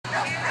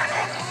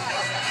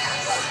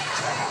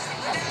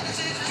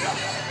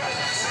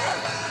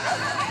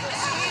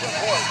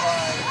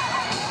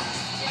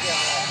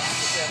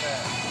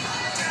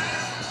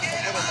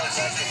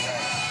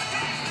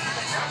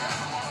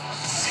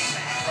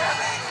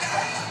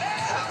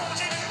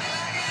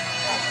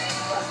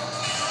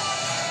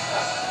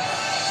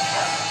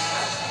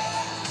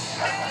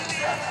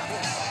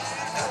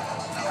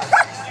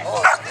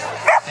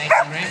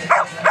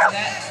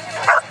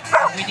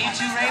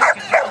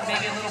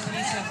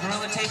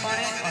Gorilla Tape on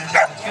it? Or it's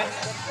good?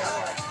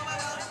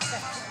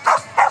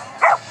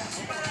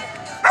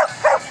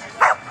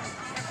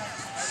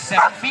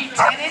 7 feet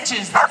 10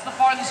 inches. That's the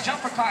farthest jump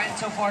for Cotton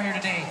so far here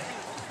today.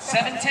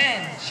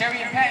 7'10".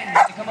 Sherry and Patton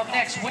to come up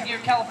next. Whittier,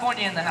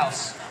 California in the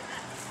house.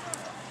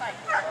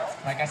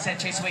 Like I said,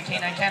 Chase Away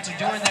Canine Cats are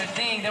doing their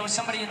thing. There was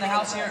somebody in the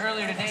house here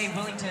earlier today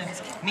willing to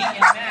meet and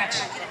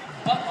match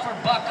buck for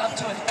buck up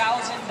to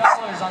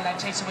 $1,000 on that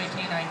Chase Away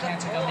Canine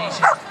Cancer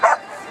donation.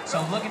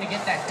 So looking to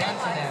get that done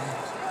for them.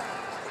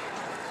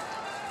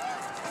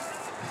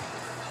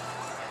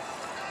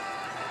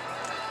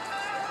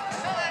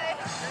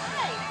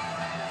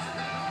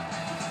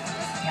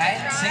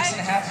 Patton,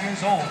 6.5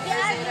 years old.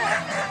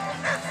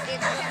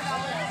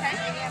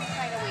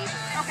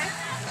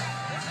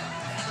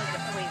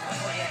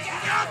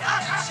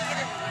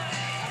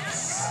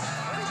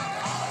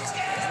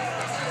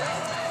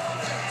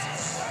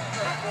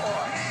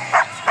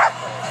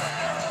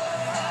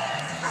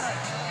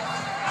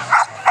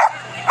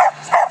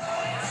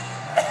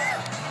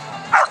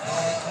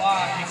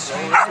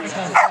 Extreme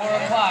vertical, 4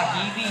 o'clock,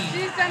 EV.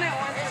 She's done it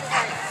once.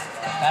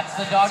 That's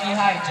the doggy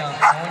high jump,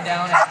 going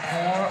down at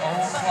 4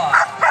 o'clock.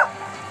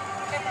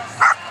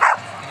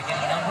 Gonna get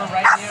a number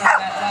right here on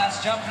that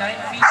last jump, 9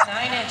 feet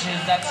 9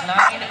 inches. That's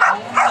 9:09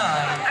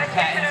 for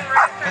Patton.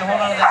 Gonna hold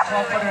on to that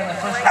 12-footer in the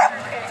first one.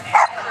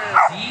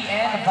 D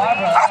and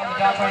PYRO on the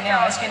dock right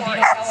now.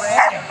 Escondido,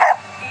 California.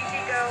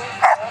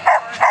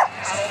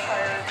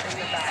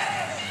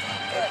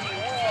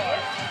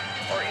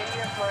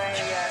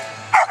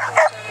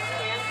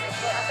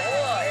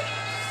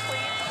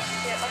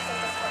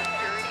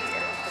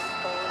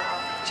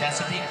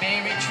 Chesapeake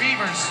Bay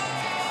Retrievers,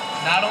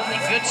 not only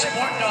good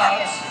sport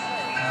dogs,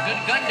 good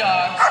gun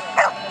dogs,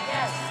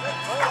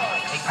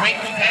 a great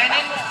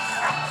companion,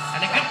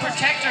 and a good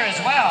protector as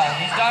well.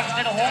 These dogs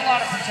did a whole lot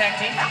of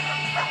protecting.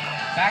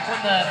 Back when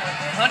the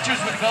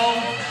hunters would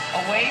go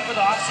away for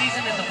the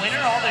off-season in the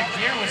winter, all their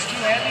gear was too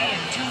heavy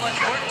and too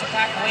much work to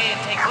pack away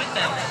and take with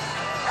them.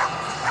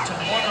 To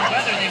warmer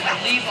weather, they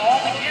would leave all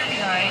the gear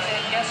behind,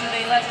 and guess who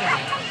they left it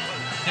with?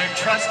 Their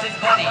trusted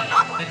buddy,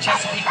 the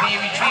Chesapeake Bay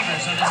Retriever.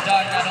 So this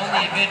dog not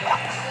only a good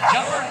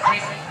jumper, great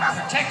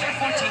protector,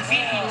 14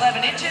 feet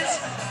 11 inches,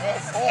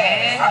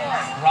 and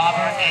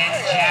Robert and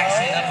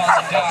Jackson up on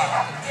the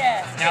dog.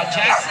 Now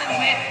Jackson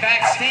went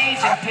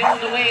backstage and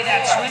peeled away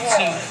that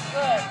swimsuit.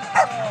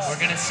 We're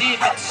gonna see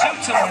if it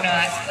suits him or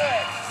not.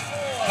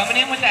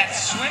 Coming in with that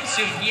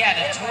swimsuit, he had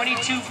a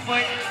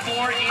 22-foot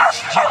 4-inch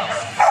jump,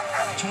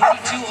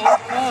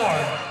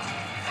 22.04.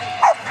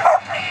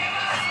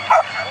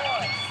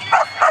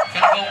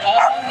 Gonna go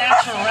all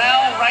natural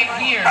right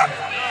here.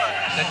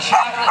 The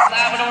chocolate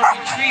Labrador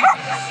Retriever.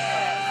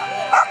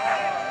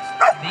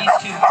 These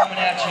two coming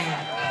at you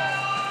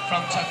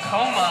from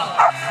Tacoma,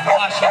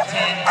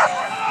 Washington.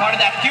 Part of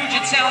that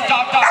Puget Sound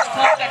Dog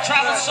Club that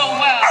travels so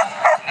well.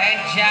 And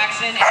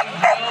Jackson, a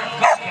real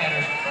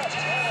go-getter.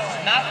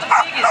 Not the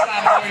biggest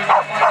Labrador you're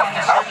gonna find on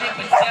the circuit,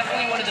 but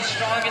definitely one of the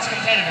strongest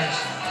competitors.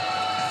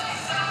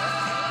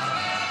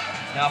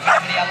 Now, if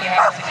anybody out there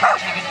happens to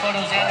catch any good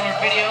photos and or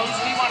videos,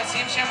 we want to see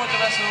them, share them with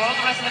the rest of the world,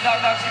 the rest of the Dog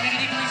Dogs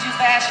community, please use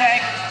the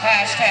hashtag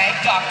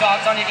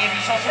DogDogs on any of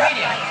your social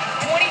media.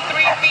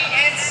 23 feet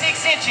and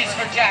 6 inches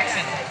for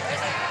Jackson.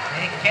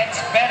 It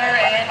gets better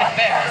and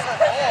better.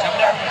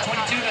 Jumping up from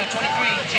 22 to 23.